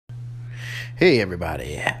Hey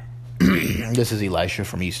everybody, this is Elisha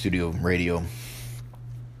from E-Studio Radio.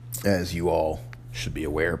 As you all should be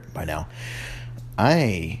aware by now,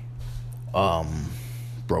 I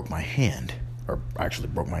broke my hand, or actually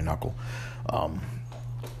broke my knuckle,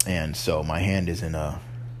 and so my hand is in a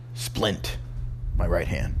splint, my right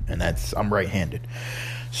hand, and I'm right-handed.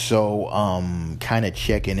 So kind of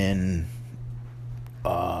checking in.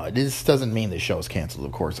 This doesn't mean the show's canceled,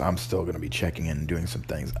 of course. I'm still going to be checking in and doing some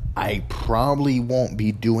things. I probably won't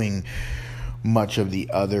be doing much of the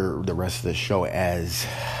rest of the show as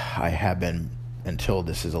I have been until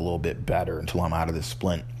this is a little bit better, until I'm out of this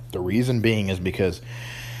splint. The reason being is because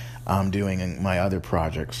I'm doing my other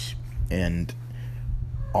projects, and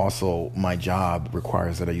also my job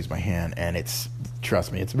requires that I use my hand, and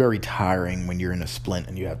trust me, it's very tiring when you're in a splint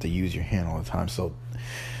and you have to use your hand all the time. So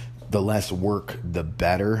the less work, the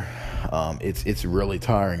better. It's really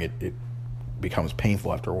tiring. It becomes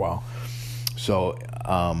painful after a while. So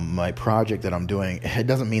my project that I'm doing, it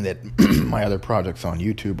doesn't mean that my other projects on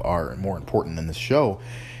YouTube are more important than this show.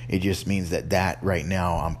 It just means that right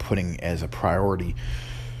now I'm putting as a priority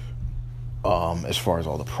as far as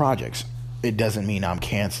all the projects. It doesn't mean I'm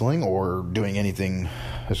canceling or doing anything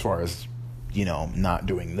as far as, not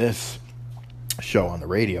doing this show on the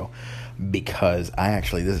radio. Because I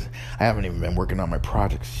haven't even been working on my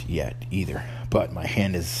projects yet either. But my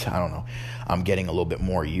hand is, I don't know, I'm getting a little bit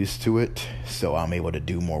more used to it. So I'm able to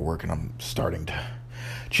do more work, and I'm starting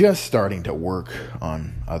to work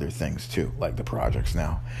on other things too, like the projects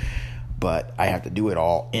now. But I have to do it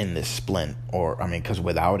all in this splint, because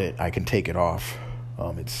without it, I can take it off.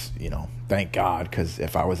 Thank God, because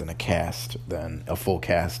if I was in a full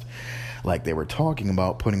cast, like they were talking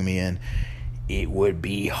about putting me in, it would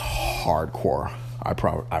be hardcore.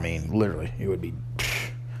 Literally, it would be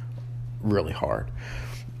really hard.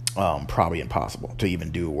 Probably impossible to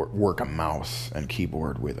even work a mouse and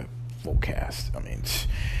keyboard with a full cast.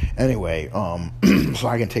 Anyway, so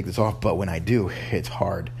I can take this off, but when I do, it's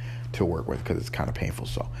hard to work with because it's kind of painful.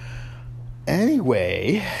 So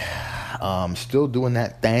anyway, still doing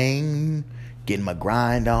that thing, getting my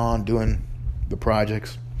grind on, doing the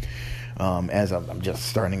projects. As I'm just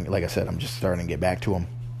starting, like I said, I'm just starting to get back to them,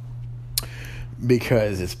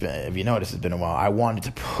 because if you notice, it's been a while. I wanted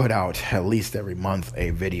to put out at least every month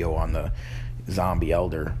a video on the Zombie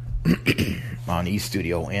Elder on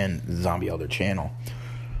E-Studio and the Zombie Elder channel,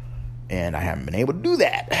 and I haven't been able to do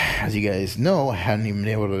that. As you guys know, I hadn't even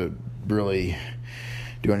been able to really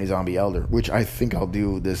do any Zombie Elder, which I think I'll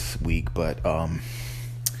do this week, but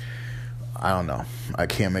I don't know. I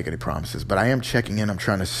can't make any promises, but I am checking in. I'm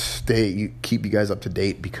trying to keep you guys up to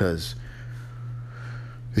date, because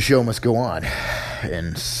the show must go on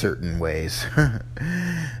in certain ways.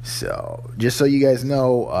 So, just so you guys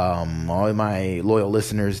know, all of my loyal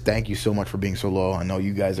listeners, thank you so much for being so loyal. I know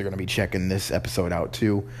you guys are going to be checking this episode out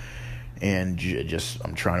too, and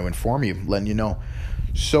I'm trying to inform you, letting you know.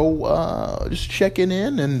 So, just checking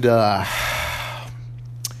in, and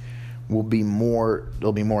there'll be more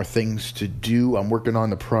things to do. I'm working on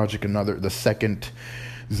the project, the second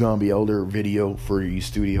Zombie Elder video for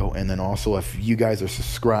E-Studio. And then also, if you guys are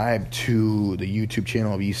subscribed to the YouTube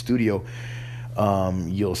channel of E-Studio,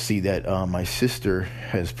 you'll see that my sister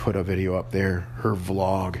has put a video up there, her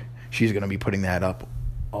vlog. She's going to be putting that up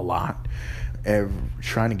a lot,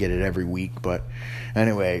 trying to get it every week. But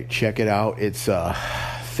anyway, check it out. It's a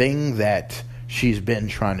thing that she's been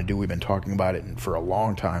trying to do. We've been talking about it for a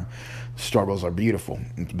long time. Struggles are beautiful.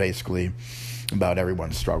 It's basically about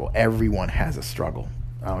everyone's struggle. Everyone has a struggle.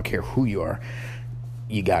 I don't care who you are.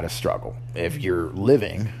 You got to struggle. If you're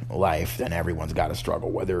living life, then everyone's got to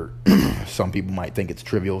struggle. Whether some people might think it's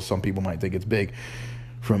trivial, some people might think it's big.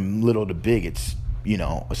 From little to big, it's,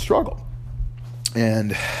 a struggle.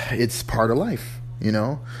 And it's part of life,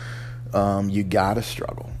 you got to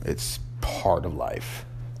struggle. It's part of life.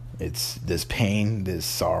 It's this pain, this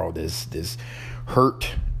sorrow, this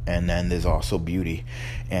hurt, and then there's also beauty,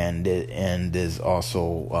 and there's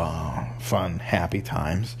also fun, happy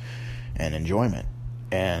times, and enjoyment.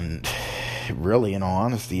 And really, in all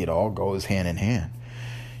honesty, it all goes hand in hand.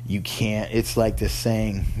 It's like this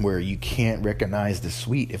saying where you can't recognize the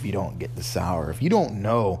sweet if you don't get the sour. If you don't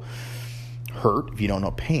know hurt, if you don't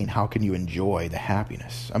know pain, how can you enjoy the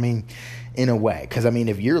happiness? In a way, because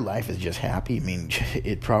if your life is just happy,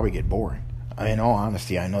 it'd probably get boring. In all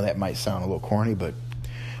honesty, I know that might sound a little corny, but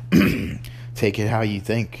take it how you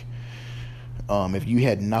think. If you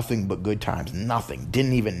had nothing but good times,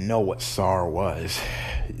 didn't even know what sorrow was,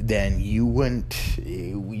 then you wouldn't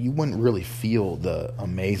really feel the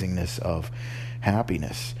amazingness of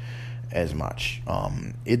happiness. as much.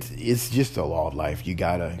 It's just a law of life. You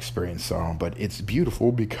gotta experience sorrow, but it's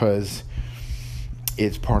beautiful because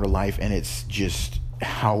it's part of life, and it's just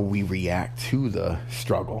how we react to the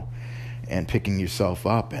struggle and picking yourself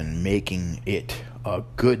up and making it a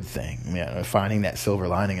good thing. Finding that silver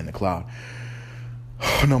lining in the cloud,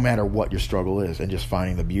 no matter what your struggle is, and just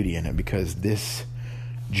finding the beauty in it, because this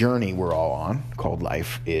journey we're all on called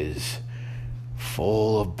life is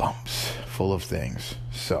full of bumps, full of things.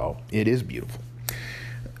 So it is beautiful.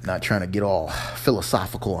 Not trying to get all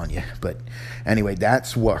philosophical on you, but anyway,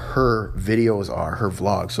 that's what her videos are, her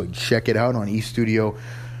vlogs. So check it out on eStudio.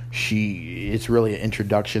 It's really an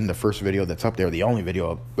introduction. The first video that's up there, the only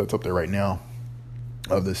video that's up there right now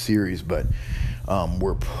of the series, but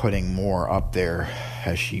we're putting more up there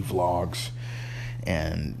as she vlogs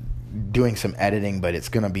and doing some editing, but it's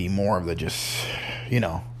going to be more of the just,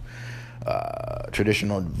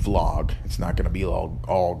 traditional vlog. It's not going to be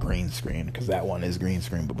all green screen, because that one is green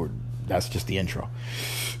screen, but that's just the intro.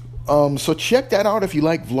 So check that out if you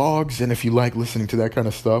like vlogs and if you like listening to that kind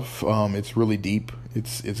of stuff. It's really deep.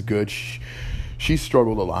 It's good. She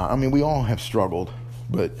struggled a lot. I mean, we all have struggled,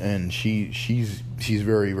 and she's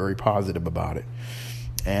very, very positive about it,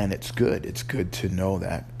 and it's good. It's good to know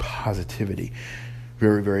that positivity.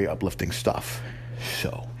 Very, very uplifting stuff.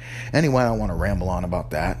 So anyway, I don't want to ramble on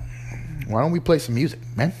about that. Why don't we play some music,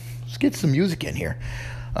 man? Let's get some music in here.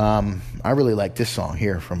 I really like this song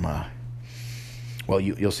here from,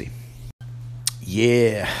 you'll see.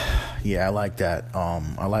 Yeah, I like that.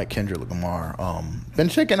 I like Kendrick Lamar. Been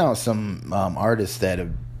checking out some artists that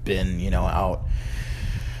have been, out,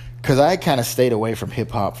 because I kind of stayed away from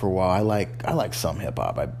hip-hop for a while. I like some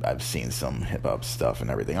hip-hop. I've seen some hip-hop stuff and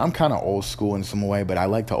everything. I'm kind of old school in some way, but I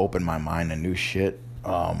like to open my mind to new shit.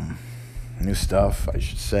 New stuff, I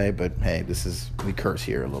should say, but hey, we curse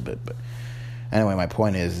here a little bit, but anyway, my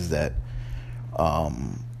point is that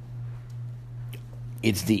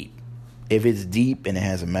it's deep. If it's deep and it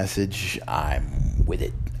has a message, I'm with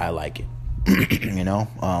it. I like it.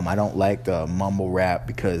 I don't like the mumble rap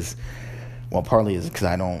because, well, partly is because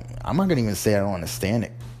I'm not gonna even say I don't understand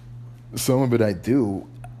it. Some of it I do,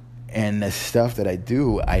 and the stuff that I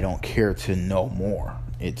do, I don't care to know more.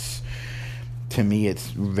 To me, it's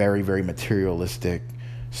very, very materialistic,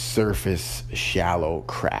 surface, shallow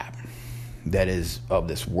crap that is of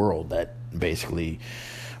this world, that basically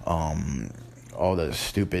all the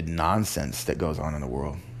stupid nonsense that goes on in the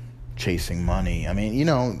world. Chasing money. I mean,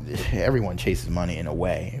 everyone chases money in a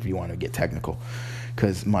way, if you want to get technical,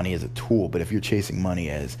 because money is a tool. But if you're chasing money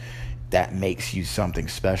as that makes you something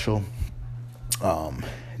special,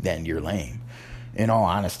 then you're lame. In all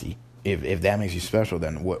honesty. If that makes you special,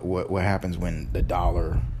 then what happens when the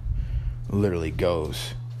dollar literally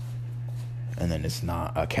goes, and then it's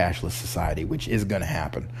not a cashless society, which is going to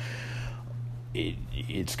happen.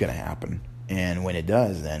 It's going to happen, and when it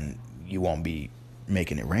does, then you won't be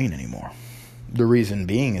making it rain anymore. The reason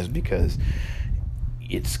being is because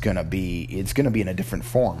it's going to be in a different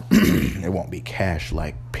form. It won't be cash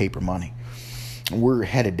like paper money. We're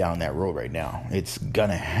headed down that road right now. It's going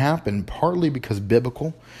to happen partly because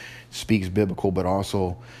speaks biblical, but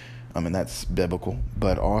also, that's biblical,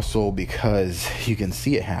 but also because you can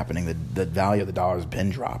see it happening. The value of the dollar has been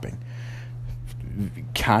dropping.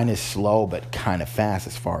 Kind of slow, but kind of fast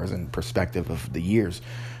as far as in perspective of the years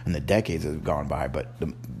and the decades that have gone by. But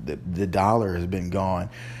the dollar has been gone,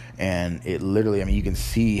 and it literally, you can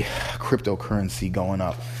see cryptocurrency going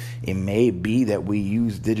up. It may be that we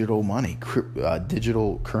use digital money,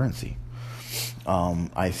 digital currency.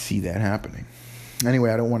 I see that happening.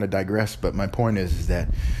 Anyway, I don't want to digress, but my point is that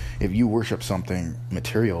if you worship something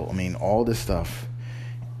material, all this stuff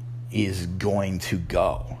is going to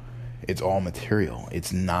go. It's all material.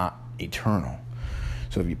 It's not eternal.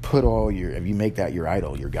 So if you make that your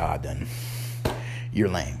idol, your God, then you're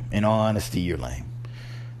lame. In all honesty, you're lame.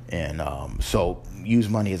 And so use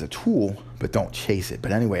money as a tool, but don't chase it.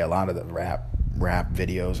 But anyway, a lot of the rap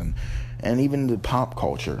videos and even the pop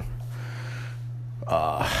culture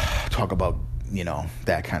talk about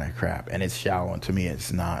that kind of crap, and it's shallow, and to me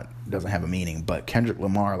doesn't have a meaning. But Kendrick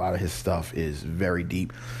Lamar, a lot of his stuff is very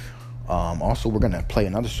deep. Also, we're going to play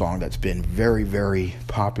another song that's been very, very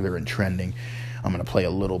popular and trending. I'm going to play a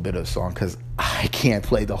little bit of the song because I can't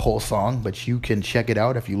play the whole song, but you can check it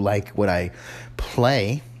out if you like what I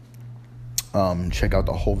play. Check out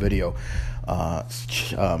the whole video.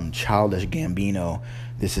 Childish Gambino,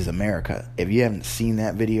 This Is America. If you haven't seen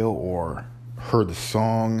that video or heard the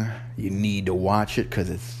song, you need to watch it because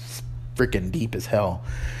it's freaking deep as hell.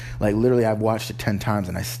 Like, literally, I've watched it 10 times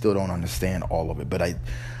and I still don't understand all of it, but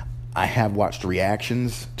I have watched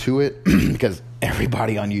reactions to it because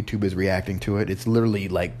everybody on YouTube is reacting to it. It's literally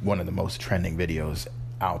like one of the most trending videos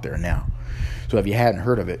out there now. So if you hadn't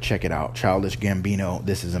heard of it, check it out. Childish Gambino,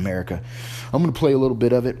 This Is America. I'm going to play a little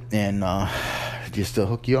bit of it and just to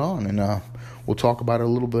hook you on, and we'll talk about it a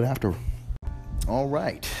little bit after. All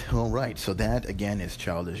right. So that, again, is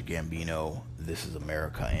Childish Gambino, This Is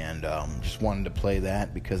America. And just wanted to play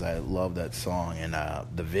that because I love that song, and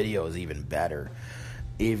the video is even better.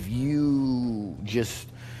 If you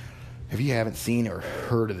haven't seen or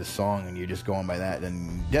heard of the song and you're just going by that,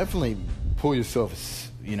 then definitely pull yourself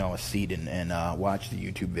a seat and watch the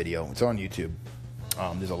YouTube video. It's on YouTube.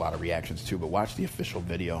 There's a lot of reactions too, but watch the official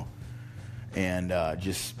video and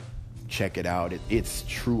just check it out. It's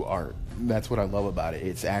true art. That's what I love about it.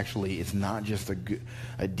 It's not just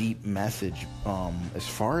a deep message. As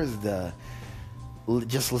far as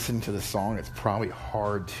just listening to the song, it's probably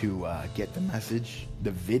hard to get the message.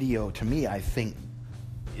 The video, to me, I think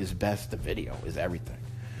is best. The video is everything,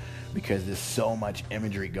 because there's so much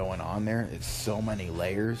imagery going on there. It's so many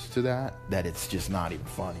layers to that it's just not even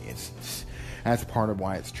funny. That's part of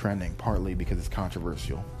why it's trending, partly because it's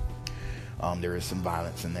controversial. There is some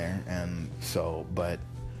violence in there, but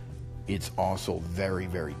it's also very,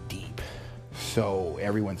 very deep. So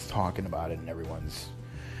everyone's talking about it and everyone's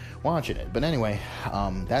watching it. But anyway,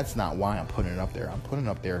 that's not why I'm putting it up there. I'm putting it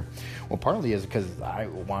up there, well, partly is because I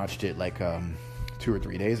watched it like 2 or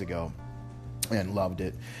 3 days ago and loved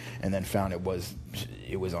it, and then found it was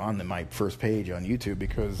on my first page on YouTube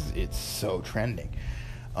because it's so trending.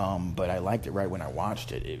 But I liked it right when I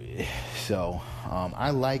watched it. I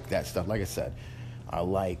like that stuff. Like I said, I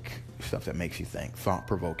like stuff that makes you think,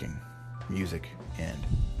 thought-provoking music. And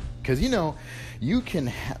because you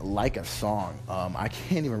can like a song. I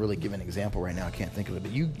can't even really give an example right now. I can't think of it.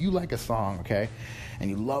 But you like a song, okay, and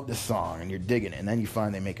you love the song and you're digging it, and then you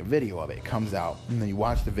find they make a video of it. It comes out, and then you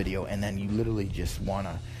watch the video, and then you literally just want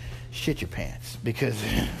to shit your pants because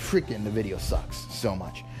freaking the video sucks so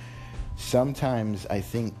much. Sometimes I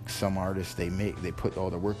think some artists, they put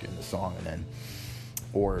all their work in the song,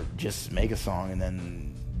 or just make a song, and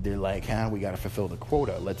then they're like, we got to fulfill the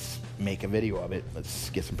quota. Let's make a video of it. Let's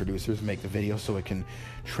get some producers, make the video so it can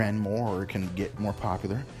trend more or it can get more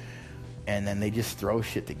popular. And then they just throw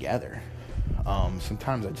shit together.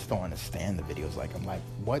 Sometimes I just don't understand the videos. I'm like,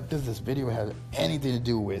 what does this video have anything to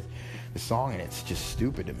do with the song? And it's just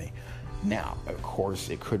stupid to me. Now, of course,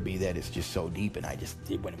 it could be that it's just so deep and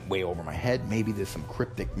it went way over my head. Maybe there's some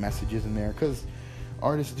cryptic messages in there, because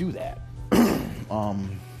artists do that.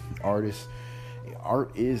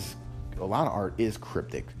 A lot of art is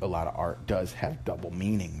cryptic. A lot of art does have double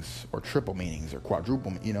meanings or triple meanings or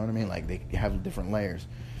quadruple, you know what I mean? Like, they have different layers.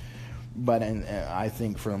 But I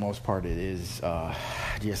think for the most part it is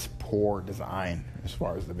just poor design as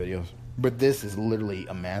far as the videos. But this is literally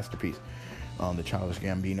a masterpiece. The Childish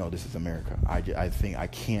Gambino, This Is America.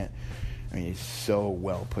 It's so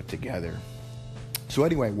well put together. So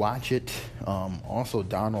anyway, watch it. Also,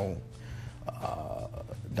 Donald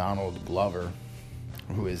Glover,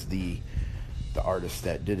 who is the artist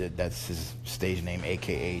that did it, that's his stage name,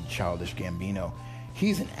 aka Childish Gambino.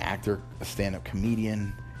 He's an actor, a stand-up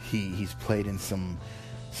comedian. He's played in some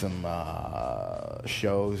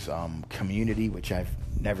shows, Community, which I've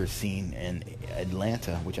never seen, and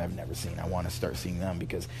Atlanta, which I've never seen. I want to start seeing them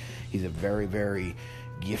because he's a very, very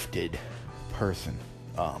gifted person.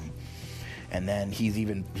 And then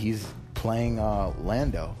he's playing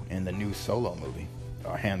Lando in the new Solo movie,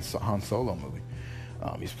 Han Solo movie.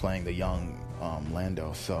 He's playing the young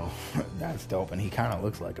Lando, so that's dope. And he kind of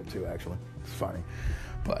looks like him too, actually. It's funny,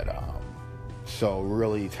 but so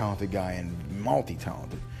really talented guy and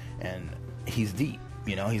multi-talented, and he's deep.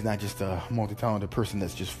 He's not just a multi-talented person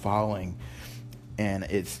that's just following. And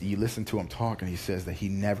you listen to him talk, and he says that he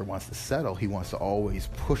never wants to settle. He wants to always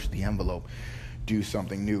push the envelope, do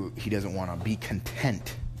something new. He doesn't want to be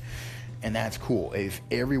content, and that's cool. If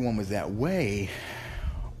everyone was that way,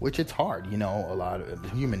 which it's hard, a lot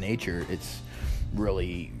of human nature. It's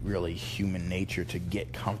really, really human nature to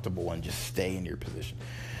get comfortable and just stay in your position,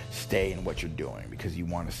 stay in what you're doing, because you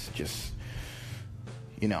want to just,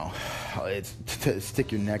 it's to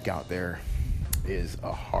stick your neck out there is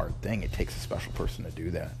a hard thing. It takes a special person to do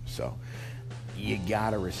that. So you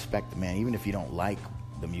gotta respect the man, even if you don't like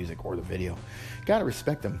the music or the video. You gotta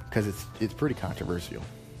respect them, because it's pretty controversial.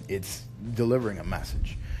 It's delivering a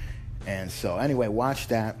message. And so anyway, watch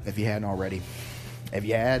that if you hadn't already. If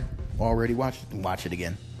you had already watched it, watch it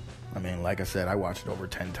again. Like I said, I watched it over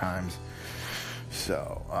 10 times.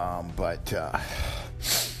 So, I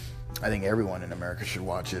think everyone in America should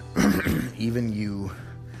watch it. Even you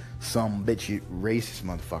some bitchy racist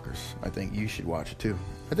motherfuckers. I think you should watch it too.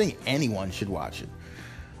 I think anyone should watch it.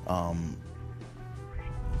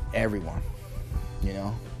 Everyone, you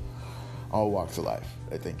know, all walks of life.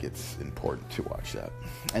 I think it's important to watch that.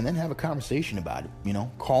 And then have a conversation about it, you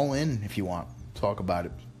know. Call in if you want. Talk about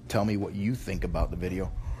it. Tell me what you think about the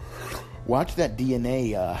video. Watch that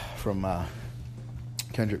DNA from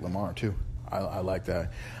Kendrick Lamar too. I like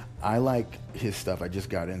that. I like his stuff. I just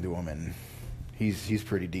got into him, and he's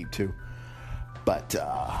pretty deep too. But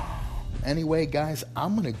anyway, guys,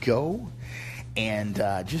 I'm gonna go and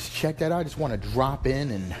just check that out. I just want to drop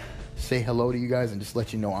in and say hello to you guys and just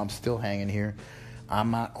let you know I'm still hanging here.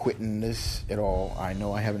 I'm not quitting this at all. I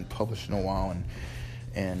know I haven't published in a while,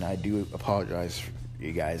 and I do apologize for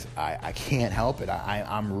you guys. I can't help it.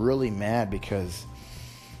 I'm really mad because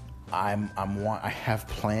I have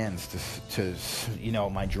plans to you know,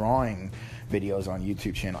 my drawing videos on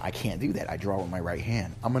YouTube channel. I can't do that. I draw with my right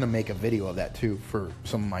hand. I'm gonna make a video of that too for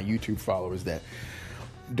some of my YouTube followers that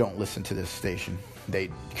don't listen to this station,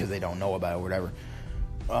 because they don't know about it or whatever.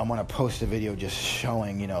 I'm gonna post a video just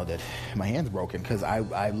showing, you know, that my hand's broken, because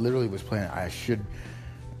I literally was planning.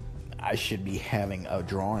 I should be having a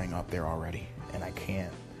drawing up there already, and I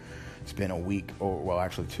can't. It's been a week, or well,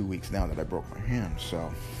 actually 2 weeks now that I broke my hand, so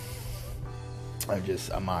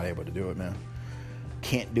I'm not able to do it, man.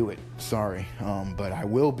 Can't do it. Sorry. But I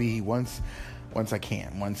will be once I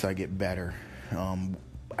can. Once I get better.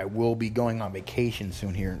 I will be going on vacation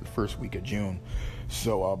soon here in the first week of June,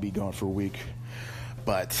 so I'll be gone for a week.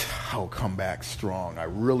 But I'll come back strong. I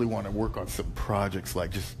really want to work on some projects, like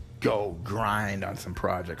just go grind on some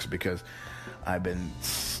projects, because I've been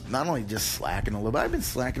not only just slacking a little bit, I've been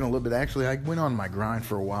slacking a little bit. Actually, I went on my grind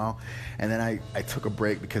for a while, and then I took a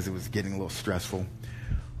break because it was getting a little stressful.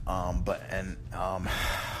 But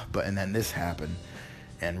then this happened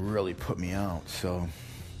and really put me out. So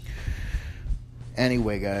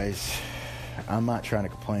anyway, guys, I'm not trying to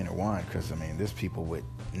complain or whine, because I mean, there's people with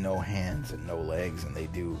no hands and no legs, and they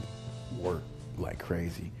do work like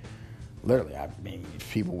crazy. Literally, I mean,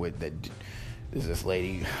 people with that. There's this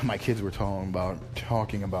lady my kids were talking about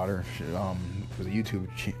her. It was a YouTube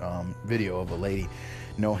video of a lady,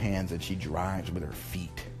 no hands, and she drives with her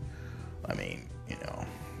feet. I mean, you know,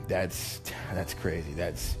 that's crazy.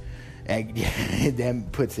 That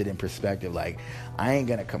puts it in perspective. Like, I ain't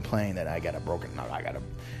gonna complain that I got a broken nut. I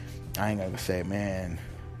ain't gonna say, man,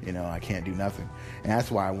 you know, I can't do nothing. And that's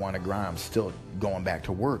why I want to grind. I'm still going back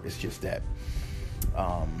to work. It's just that,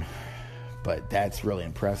 but that's really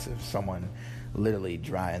impressive. Someone literally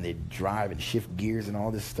drive and shift gears and all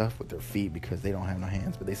this stuff with their feet, because they don't have no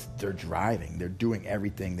hands, but they're driving. They're doing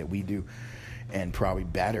everything that we do, and probably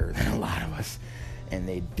better than a lot of us, and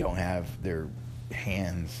they don't have their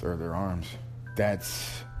hands or their arms.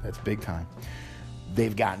 That's big time.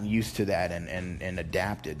 They've gotten used to that and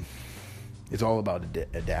adapted. It's all about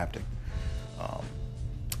adapting.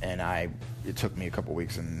 And it took me a couple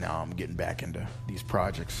weeks, and now I'm getting back into these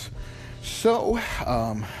projects. So,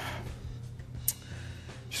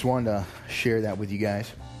 just wanted to share that with you guys.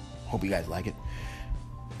 Hope you guys like it.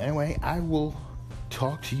 Anyway, I will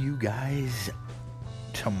talk to you guys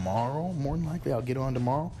tomorrow. More than likely, I'll get on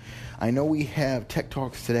tomorrow. I know we have Tech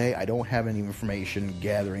Talks today. I don't have any information,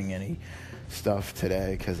 gathering any stuff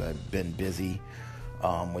today, because I've been busy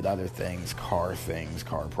with other things, car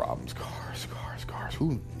problems, cars.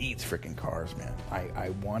 Who needs freaking cars, man?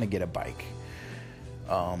 I want to get a bike.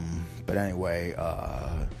 But anyway,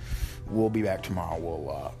 we'll be back tomorrow.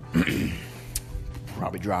 We'll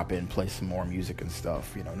probably drop in, play some more music and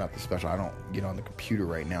stuff. You know, nothing special. I don't get on the computer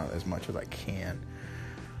right now as much as I can.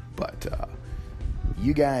 But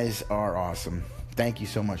you guys are awesome. Thank you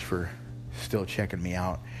so much for still checking me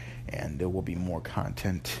out. And there will be more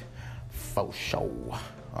content for show.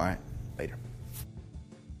 All right, later.